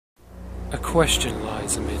A question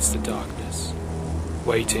lies amidst the darkness,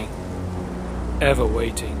 waiting, ever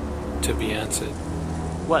waiting to be answered.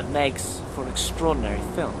 What makes for an extraordinary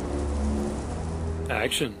film?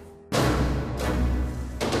 Action.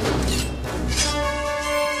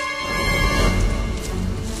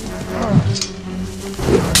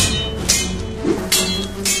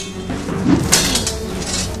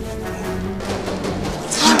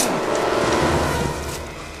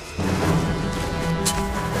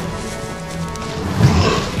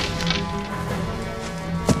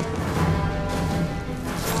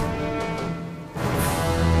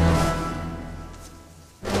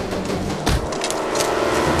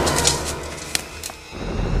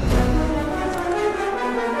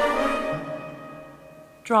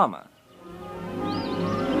 Drama.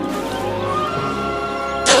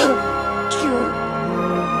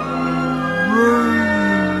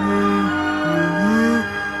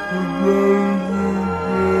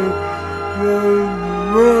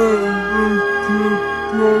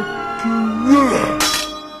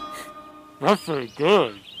 That's very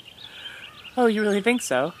good. Oh, you really think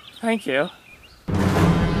so? Thank you. But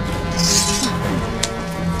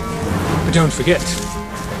don't forget,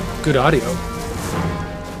 good audio.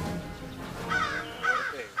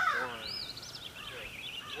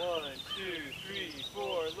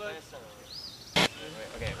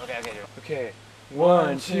 Okay,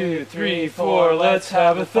 1, 2, 3, 4, let's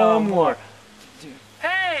have a thumb war. Dude.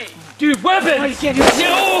 Hey! Dude, weapons! Oh, you can't do this.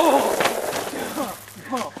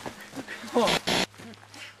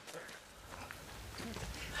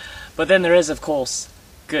 But then there is, of course,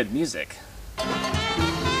 good music.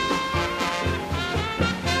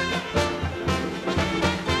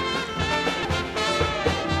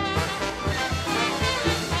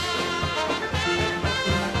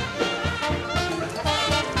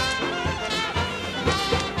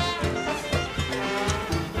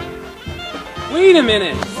 Wait a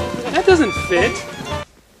minute! That doesn't fit!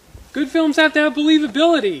 Good films have to have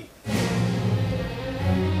believability!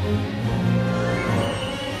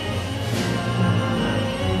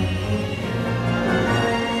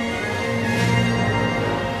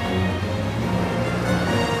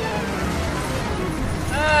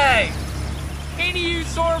 Hey! Any of you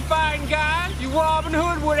sword fighting guys, you Robin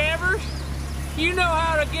Hood whatever, you know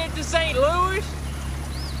how to get to St. Louis?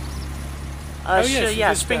 Oh, Sure, yes,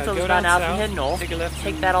 yeah, just, Springfield's go about down an hour from south, here north. take a left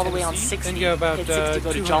Take from that all the way on Tennessee, 60, then go about, hit 60 to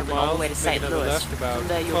go to 200 Joplin, all the miles, way to make St. another Louis. left about From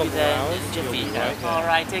there you'll 12 be there miles, in you'll Jiffy. be right there.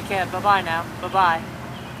 Alright, take care. Bye-bye now. Bye-bye.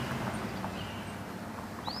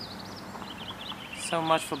 So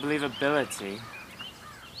much for believability.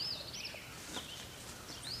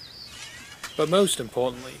 But most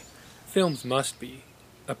importantly, films must be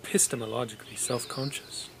epistemologically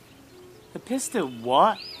self-conscious. Epista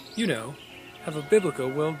what? You know, have a biblical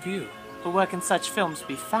worldview. But where can such films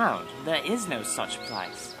be found? There is no such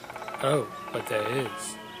place. Oh, but there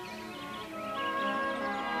is.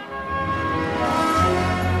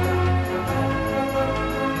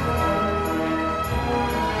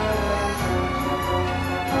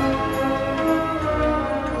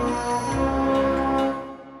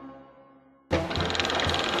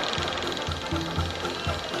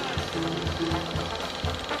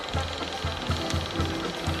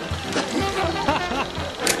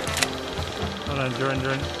 Hold on,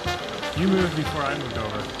 Jordan. You moved before I moved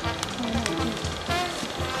over.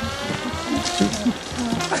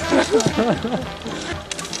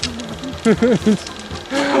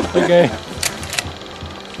 Okay.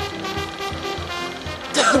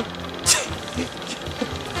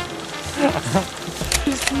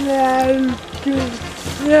 You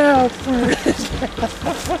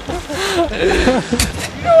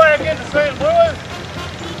know how to get to St. Louis?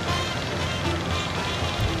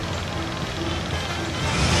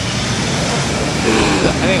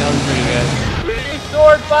 I think that was pretty good. You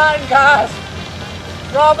sword fighting guys,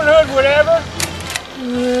 Robin Hood whatever.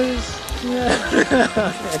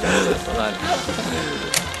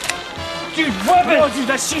 Dude, weapons! Oh, dude,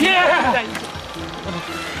 that shit! Yeah!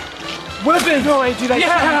 Weapon! No, I do that.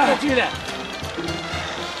 Yeah! Do that.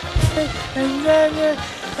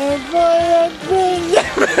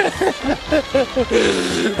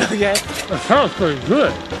 Okay. That sounds pretty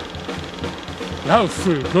good. That was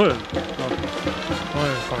pretty good.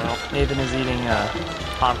 Nathan is eating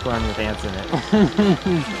popcorn with ants in it.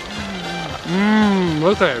 Mmm,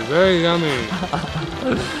 looks like very yummy.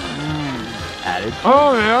 Added.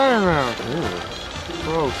 Oh, yeah, yeah. Ooh.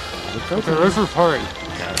 Gross. Okay, this is hurry.